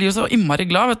en gang, vi blir jo så innmari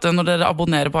glad, vet du, når dere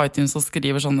abonnerer på iTunes og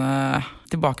skriver sånne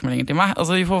tilbakemeldinger til meg.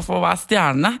 Altså, vi får få hver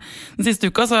stjerne. Den siste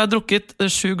uka så har jeg drukket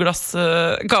 7 glass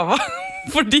kava,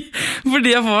 fordi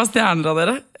jeg får stjerner av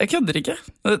dere. Jeg kødder ikke.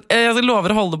 Jeg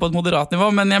lover å holde det på et moderat nivå,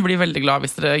 men jeg blir veldig glad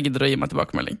hvis dere gidder å gi meg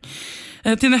tilbakemelding.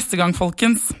 Til neste gang,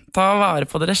 folkens, ta vare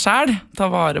på dere selv, ta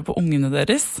vare på ungene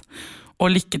deres,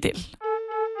 og lykke til.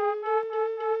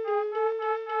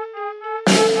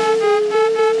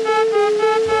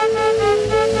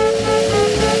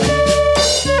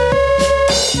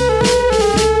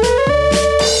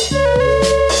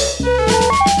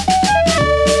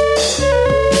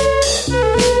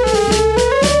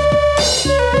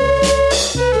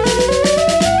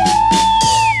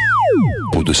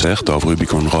 Produsert av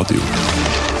Rubicon Radio.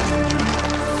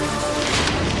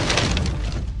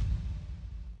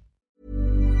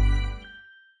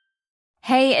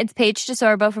 Hey, it's Paige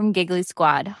DeSorbo from Giggly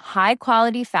Squad. High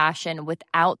quality fashion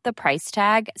without the price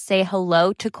tag. Say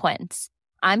hello to Quince.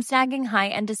 I'm snagging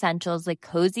high-end essentials like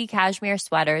cozy cashmere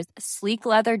sweaters, sleek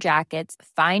leather jackets,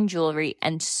 fine jewelry,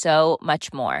 and so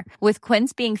much more. With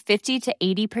Quince being 50 to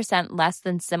 80% less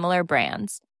than similar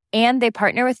brands. And they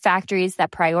partner with factories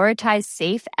that prioritize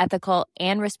safe, ethical,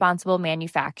 and responsible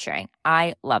manufacturing.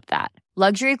 I love that.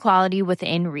 Luxury quality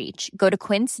within reach. Go to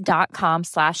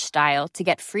quince.com/style to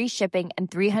get free shipping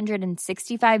and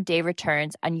 365-day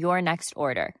returns on your next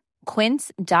order.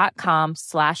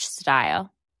 Quince.com/style.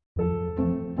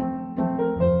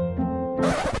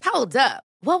 Hold up.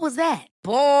 What was that?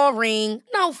 Boring.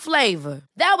 No flavor.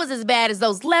 That was as bad as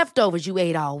those leftovers you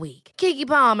ate all week. Keke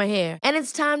Palmer here, and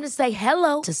it's time to say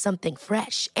hello to something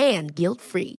fresh and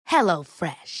guilt-free. Hello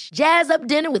Fresh. Jazz up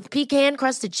dinner with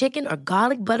pecan-crusted chicken or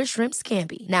garlic butter shrimp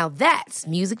scampi. Now that's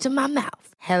music to my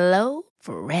mouth. Hello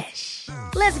Fresh.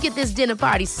 Let's get this dinner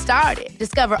party started.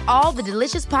 Discover all the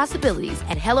delicious possibilities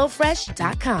at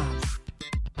hellofresh.com.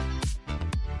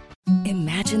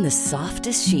 Imagine the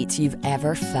softest sheets you've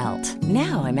ever felt.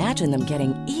 Now imagine them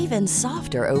getting even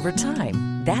softer over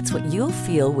time. That's what you'll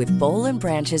feel with Boll &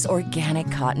 Branch's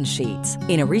organic cotton sheets.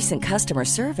 In a recent customer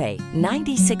survey,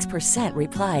 96%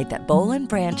 replied that Boll &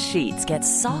 Branch sheets get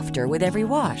softer with every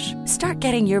wash. Start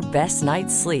getting your best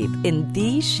night's sleep in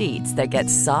these sheets that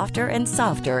get softer and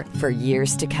softer for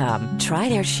years to come. Try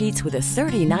their sheets with a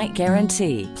 30-night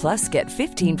guarantee. Plus, get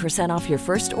 15% off your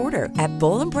first order at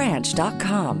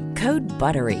bollandbranch.com. Code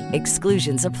BUTTERY.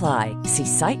 Exclusions apply. See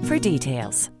site for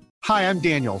details. Hi, I'm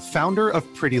Daniel, founder of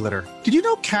Pretty Litter. Did you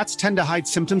know cats tend to hide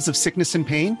symptoms of sickness and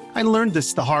pain? I learned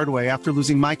this the hard way after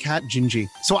losing my cat, Gingy.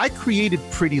 So I created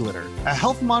Pretty Litter, a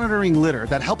health monitoring litter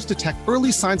that helps detect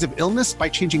early signs of illness by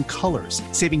changing colors,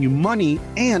 saving you money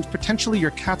and potentially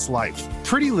your cat's life.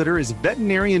 Pretty Litter is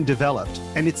veterinarian developed,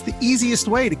 and it's the easiest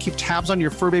way to keep tabs on your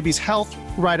fur baby's health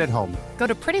right at home. Go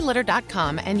to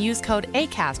prettylitter.com and use code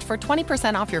ACAST for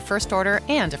 20% off your first order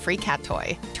and a free cat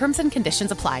toy. Terms and conditions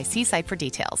apply. See site for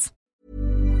details.